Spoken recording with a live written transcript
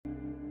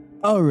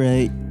All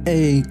right,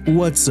 hey,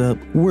 what's up?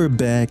 We're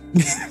back.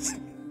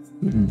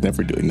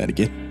 Never doing that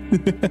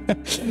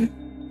again.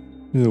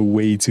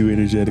 Way too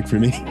energetic for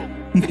me.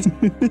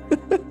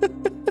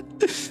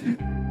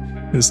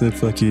 It's that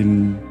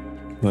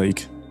fucking,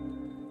 like,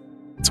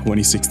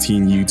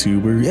 2016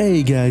 YouTuber.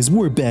 Hey guys,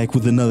 we're back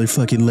with another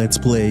fucking Let's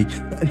Play.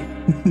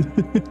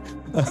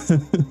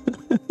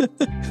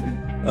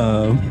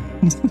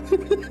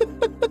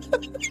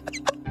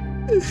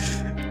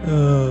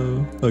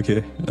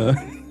 Okay.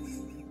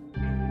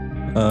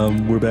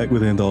 We're back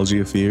with Anthology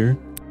of Fear.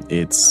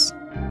 It's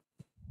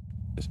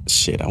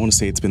shit. I want to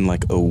say it's been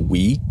like a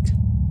week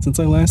since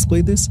I last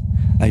played this.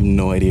 I have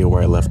no idea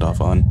where I left off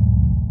on.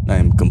 I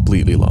am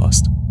completely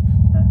lost.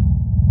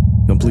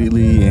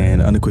 Completely and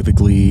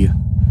unequivocally,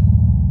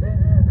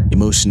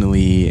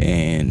 emotionally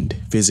and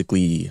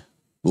physically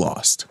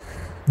lost.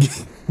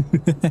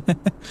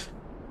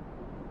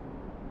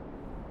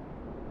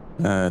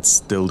 It's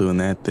still doing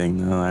that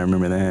thing. Oh, I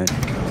remember that.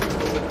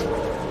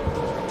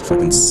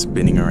 Fucking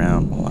spinning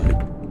around while I...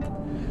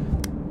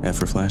 F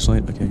for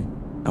flashlight? Okay.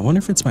 I wonder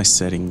if it's my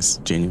settings,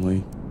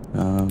 genuinely.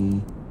 I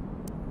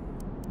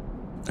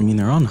mean,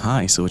 they're on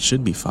high, so it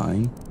should be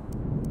fine.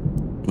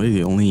 Maybe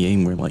the only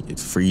game where, like, it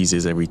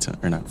freezes every time...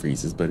 Or not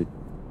freezes, but it,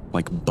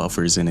 like,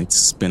 buffers and it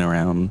spin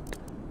around.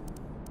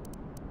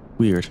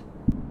 Weird.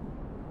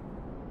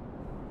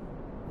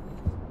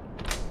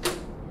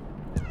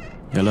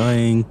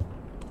 Hello?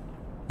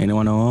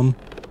 Anyone home?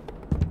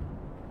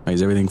 Why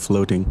is everything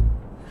floating?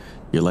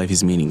 Your life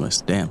is meaningless.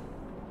 Damn.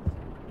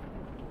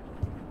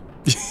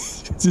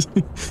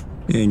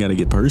 You ain't gotta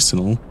get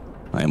personal.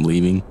 I am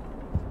leaving.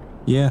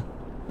 Yeah.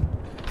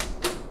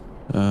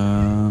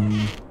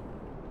 Oh.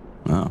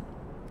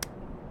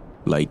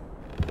 Light.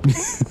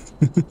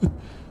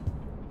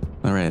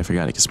 Alright, I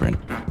forgot I could sprint.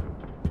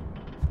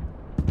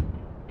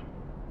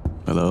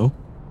 Hello?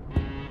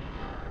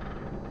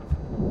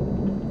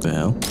 The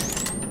hell?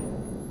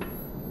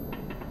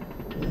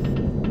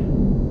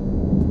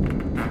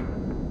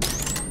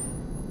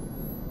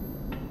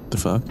 The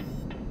fuck?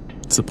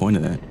 What's the point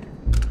of that?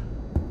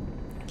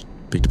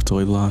 Picked up a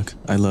toy block.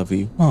 I love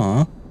you.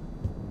 Aw.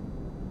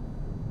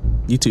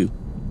 You too.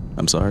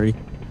 I'm sorry.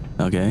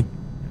 Okay.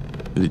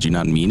 Did you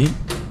not mean it?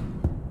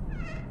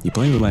 You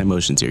playing with my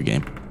emotions here,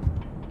 game.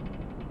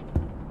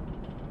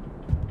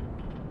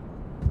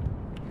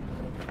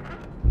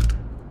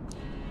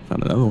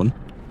 Found another one.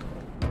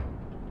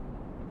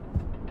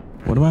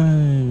 What am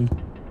I...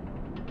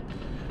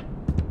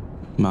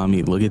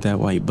 Mommy, look at that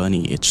white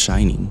bunny. It's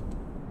shining.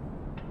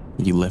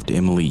 You left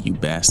Emily, you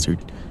bastard.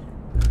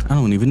 I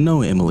don't even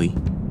know Emily.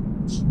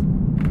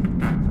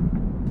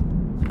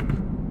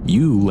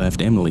 You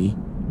left Emily.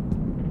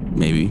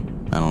 Maybe.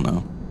 I don't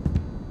know.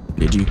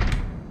 Did you?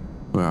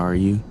 Where are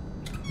you?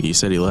 You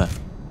said he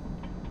left.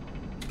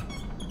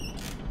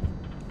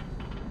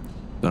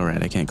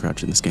 Alright, I can't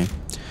crouch in this game.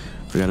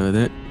 Forgot about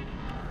that.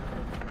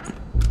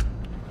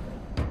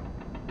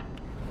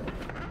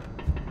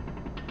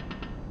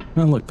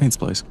 Oh, look, paint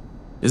supplies.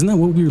 Isn't that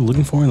what we were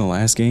looking for in the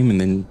last game and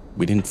then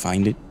we didn't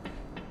find it?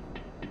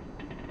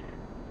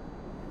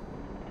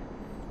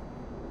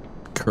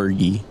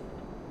 Kurgi.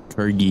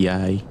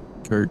 Kurgi-I.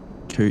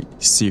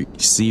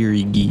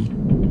 Sirgi.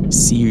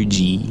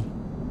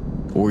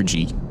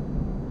 Orgy.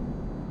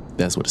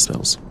 That's what it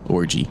spells.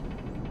 Orgy.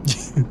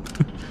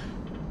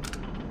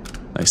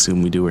 I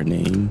assume we do her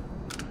name.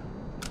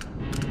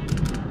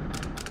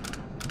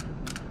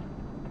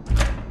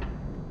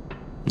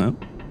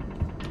 Nope.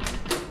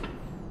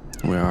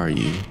 Where are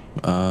you?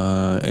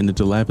 In a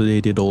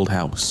dilapidated old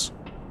house.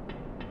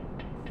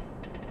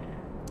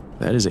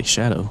 That is a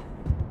shadow.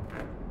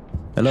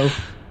 Hello?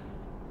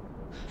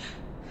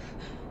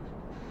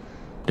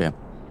 Damn.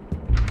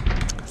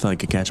 I thought I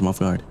could catch him off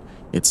guard.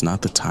 It's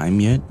not the time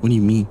yet? What do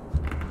you mean?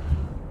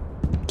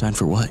 Time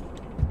for what?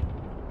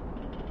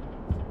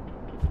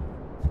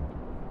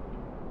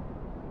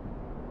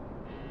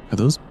 Are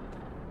those?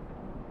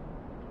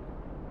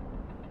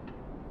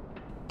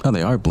 Oh,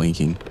 they are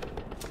blinking.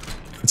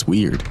 It's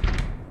weird.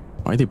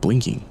 Why are they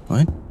blinking?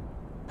 What?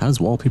 How does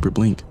wallpaper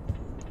blink?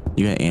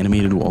 You got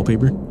animated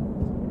wallpaper?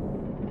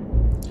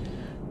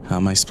 How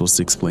am I supposed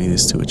to explain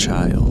this to a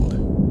child?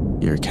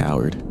 You're a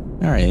coward.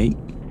 Alright.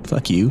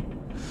 Fuck you.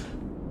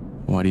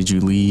 Why did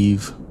you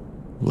leave?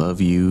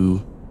 Love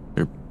you.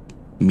 Or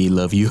me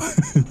love you.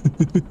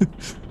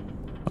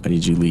 Why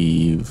did you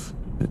leave?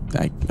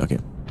 Okay.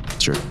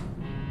 Sure.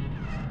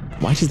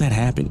 Why does that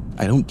happen?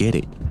 I don't get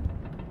it.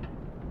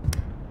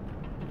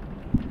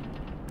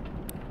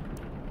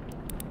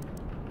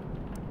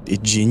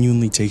 It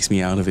genuinely takes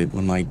me out of it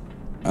when, like,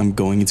 I'm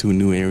going into a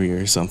new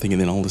area or something and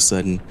then all of a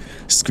sudden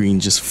screen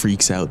just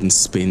freaks out and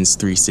spins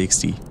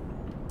 360.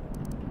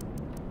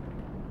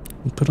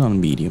 Put on a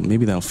medium,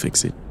 maybe that'll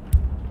fix it.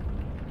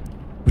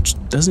 Which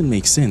doesn't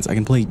make sense. I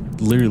can play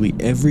literally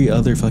every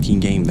other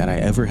fucking game that I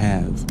ever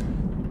have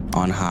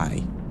on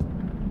high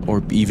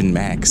or even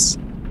max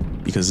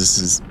because this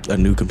is a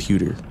new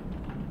computer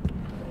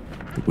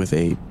with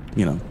a,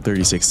 you know,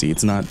 3060.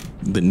 It's not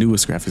the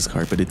newest graphics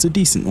card, but it's a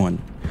decent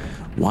one.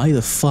 Why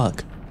the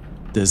fuck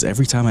does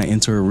every time I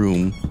enter a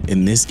room,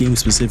 in this game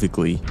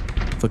specifically,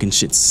 fucking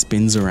shit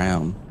spins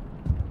around.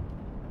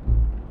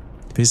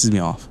 It pisses me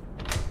off.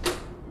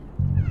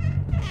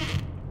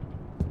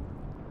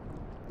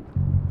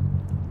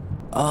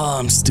 Oh,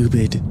 I'm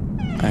stupid.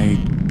 I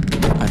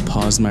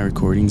paused my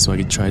recording so I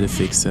could try to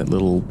fix that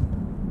little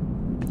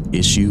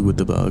issue with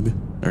the bug.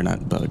 Or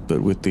not bug,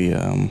 but with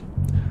the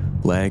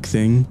lag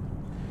thing.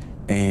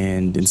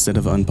 And instead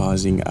of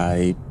unpausing,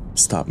 I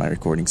stopped my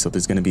recording. So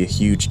there's going to be a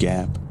huge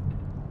gap.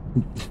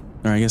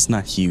 Or I guess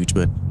not huge,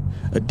 but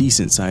a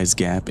decent sized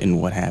gap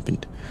in what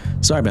happened.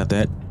 Sorry about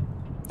that.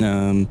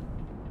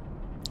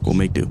 We'll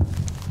make do.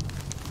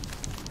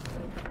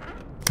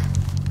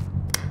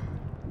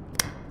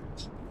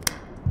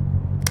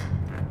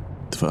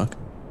 The fuck?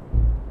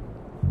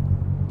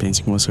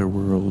 Painting was her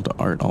world,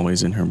 art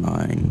always in her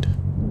mind.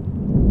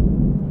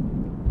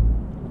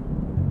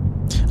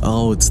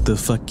 Oh, it's the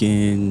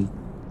fucking...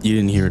 You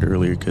didn't hear it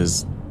earlier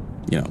because,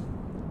 you know,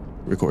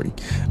 recording.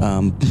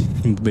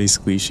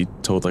 Basically, she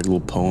told like a little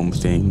poem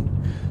thing.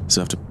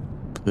 So I have to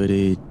put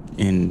it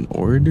in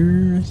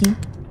order, I think.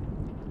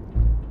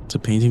 So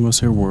painting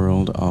was her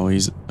world,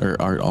 always,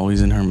 or art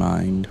always in her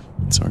mind.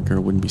 So our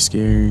girl wouldn't be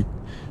scared.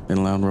 Then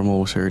a loud rumble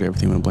was heard,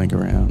 everything went blank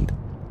around.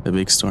 A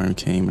big storm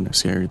came and a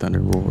scary thunder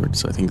roared.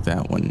 So I think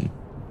that one.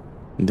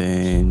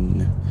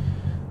 Then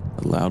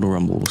a loud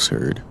rumble was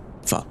heard.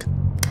 Fuck.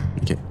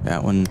 Okay,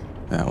 that one,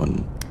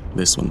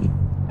 this one,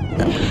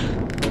 that one.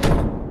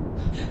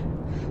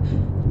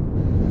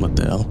 What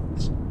the hell?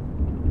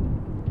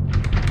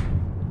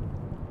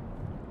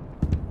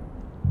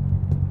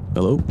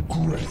 Hello?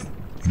 Great.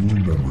 You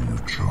remember your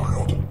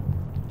child.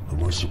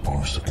 Am I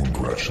supposed to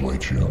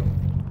congratulate you? A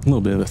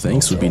little bit of a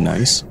thanks would be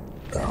nice.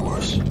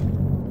 Alice,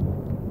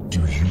 do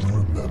you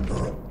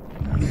remember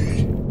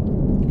me?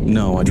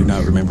 No, I do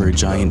not remember a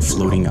giant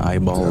floating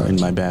eyeball in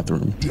my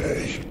bathroom.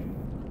 Day.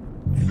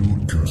 You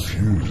look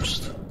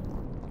confused.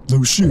 No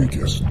I shit.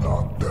 guess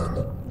not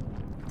then.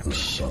 The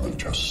sun had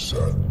just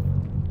set.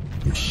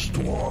 The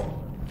storm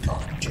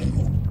got too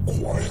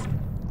quiet.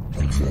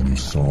 And then you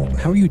saw me.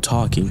 How are you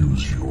talking? It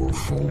was your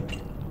fault.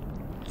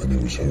 And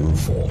it was her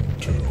fault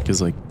too.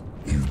 Because, like,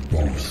 You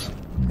both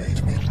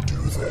made me do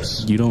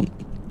this. you don't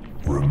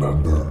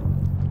Remember?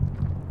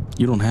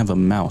 have a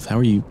mouth. How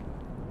are you?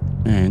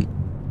 Man.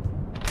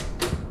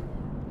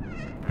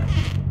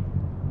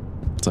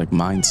 It's like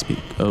mind speak.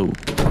 Oh.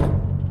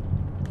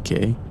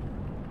 Okay.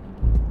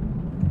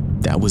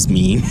 That was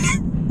mean.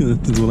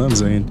 That's what I'm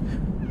saying.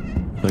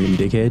 Fucking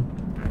dickhead.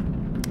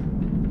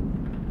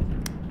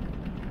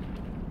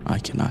 I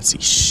cannot see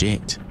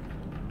shit.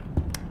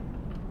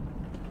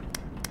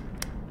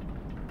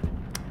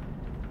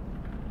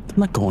 I'm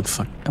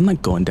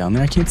not going down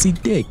there. I can't see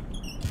dick.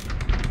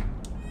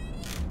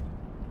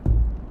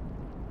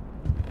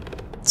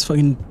 It's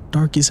fucking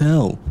dark as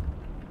hell.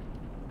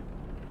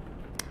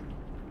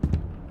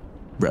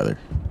 Brother.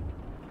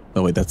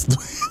 Oh wait, that's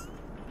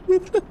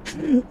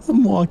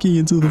I'm walking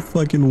into the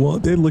fucking wall.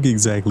 They look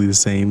exactly the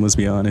same, let's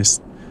be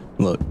honest.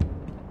 Look.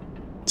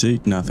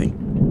 See?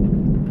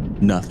 Nothing.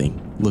 Nothing.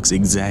 Looks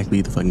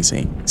exactly the fucking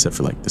same. Except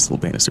for like this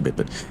little banister bit,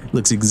 but it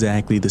looks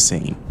exactly the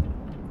same.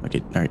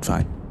 Okay, alright,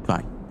 fine.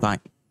 Fine.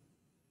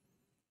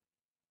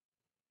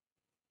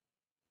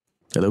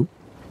 Hello?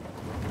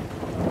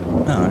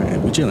 Alright,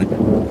 we're chilling.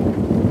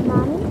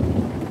 Mommy?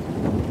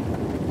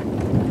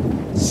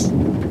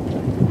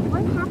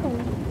 What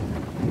happened?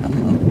 I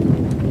don't know.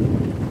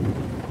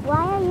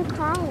 Why are you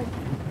crying?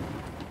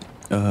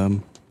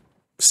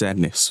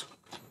 Sadness.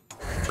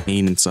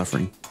 Pain and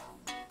suffering.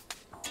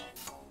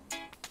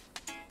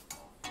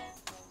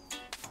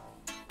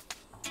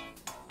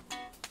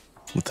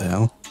 What the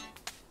hell?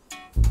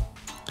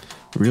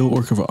 Real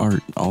work of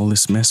art. All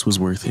this mess was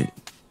worth it.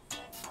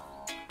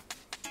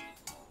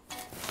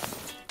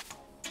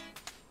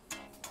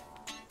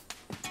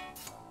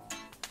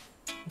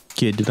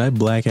 Kid, did I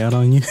black out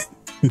on you?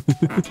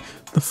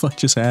 The fuck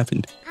just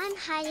happened? I'm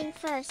hiding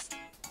first.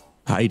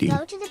 Hiding?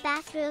 Go to the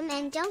bathroom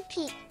and don't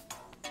peek.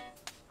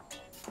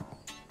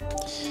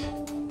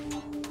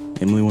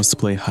 Emily wants to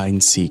play hide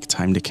and seek.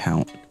 Time to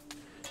count.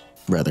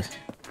 Brother.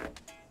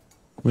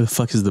 Where the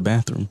fuck is the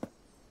bathroom?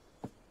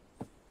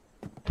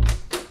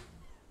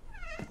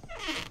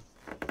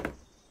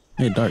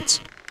 Hey, darts.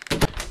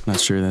 Not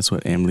sure that's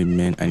what Emily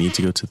meant. I need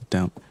to go to the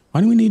down...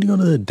 Why do we need to go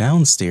to the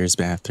downstairs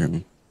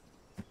bathroom?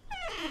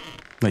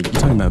 Like, you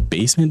talking about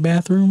basement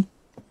bathroom?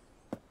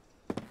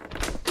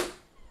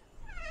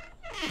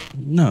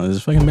 No, there's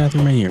a fucking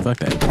bathroom right here. Fuck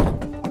that.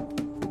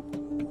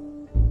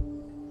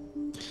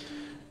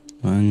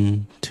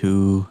 1,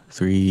 2,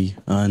 3,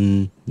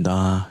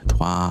 da,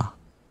 trois.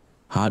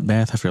 Hot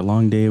bath after a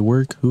long day of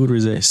work? Who would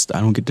resist?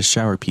 I don't get to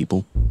shower,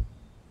 people.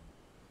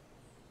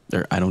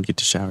 Or I don't get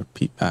to shower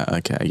people.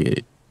 Okay, I get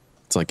it.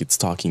 It's like it's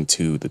talking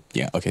to the...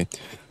 Yeah, okay.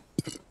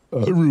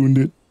 I ruined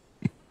it.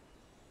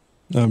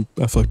 I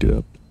fucked it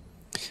up.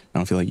 I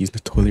don't feel like using the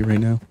toilet right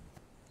now.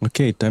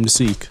 Okay, time to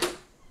seek.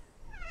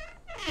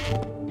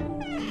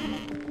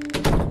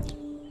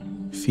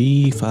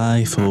 Fee,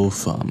 fi, fo,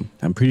 fum.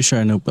 I'm pretty sure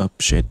I know... Oh,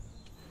 shit.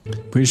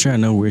 Pretty sure I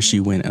know where she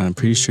went, and I'm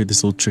pretty sure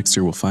this little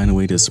trickster will find a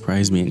way to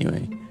surprise me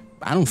anyway.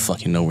 I don't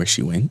fucking know where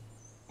she went.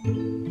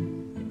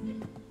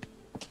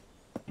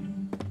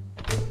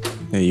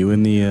 Hey, you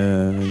in the,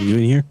 you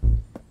in here?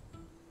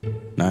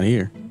 Not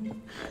here.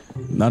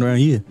 Not around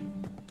here.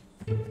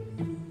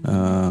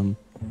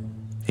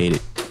 Hate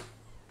it.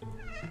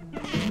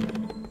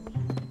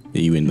 Are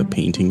you in the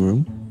painting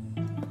room?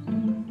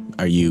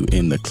 Are you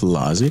in the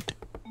closet?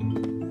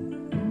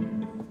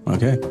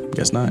 Okay,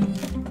 guess not.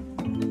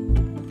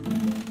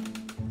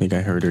 Think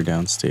I heard her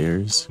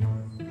downstairs.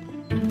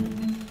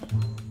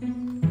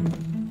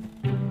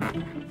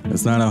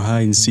 That's not how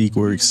hide and seek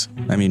works.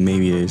 I mean,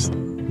 maybe it is.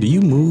 Do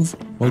you move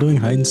while doing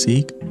hide and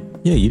seek?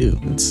 Yeah, you do.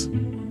 It's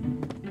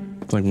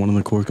like one of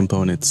the core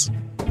components.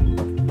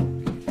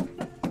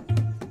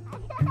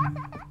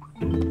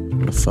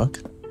 The fuck?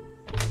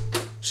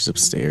 She's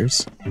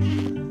upstairs?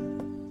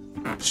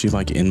 She's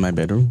like in my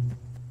bedroom?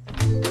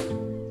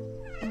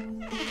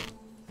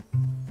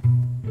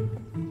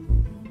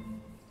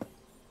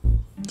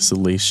 It's a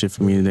late shift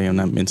for me today. I'm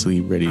not mentally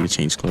ready to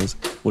change clothes.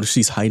 What if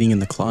she's hiding in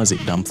the closet,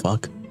 dumb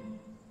fuck?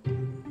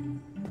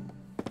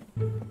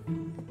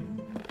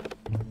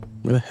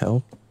 Where the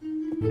hell?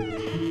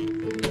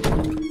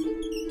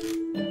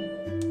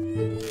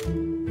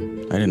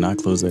 I did not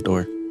close that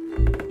door.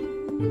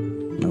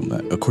 No, I'm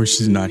not. Of course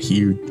she's not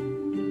here.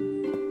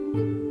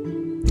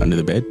 Under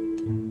the bed?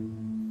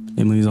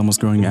 Emily's almost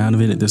growing out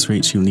of it. At this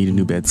rate, she'll need a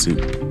new bed suit.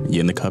 You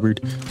in the cupboard?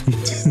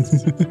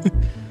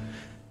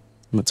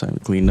 What time to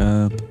clean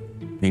up?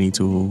 Any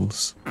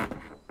tools?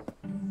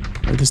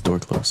 Why this door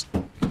closed?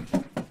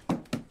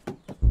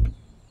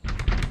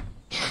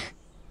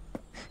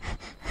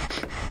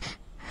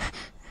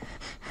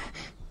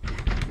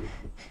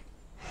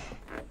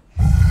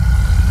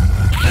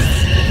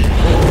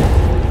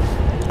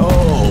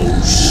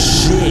 Oh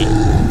shit!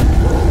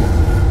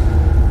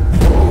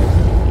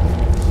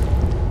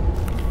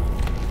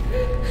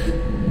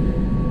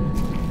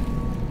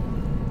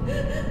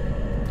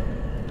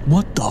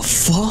 What the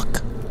fuck?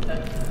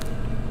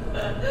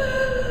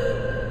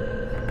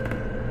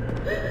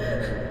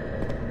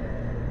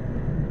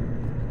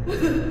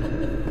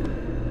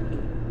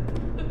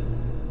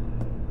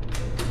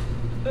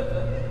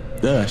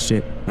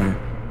 Shit.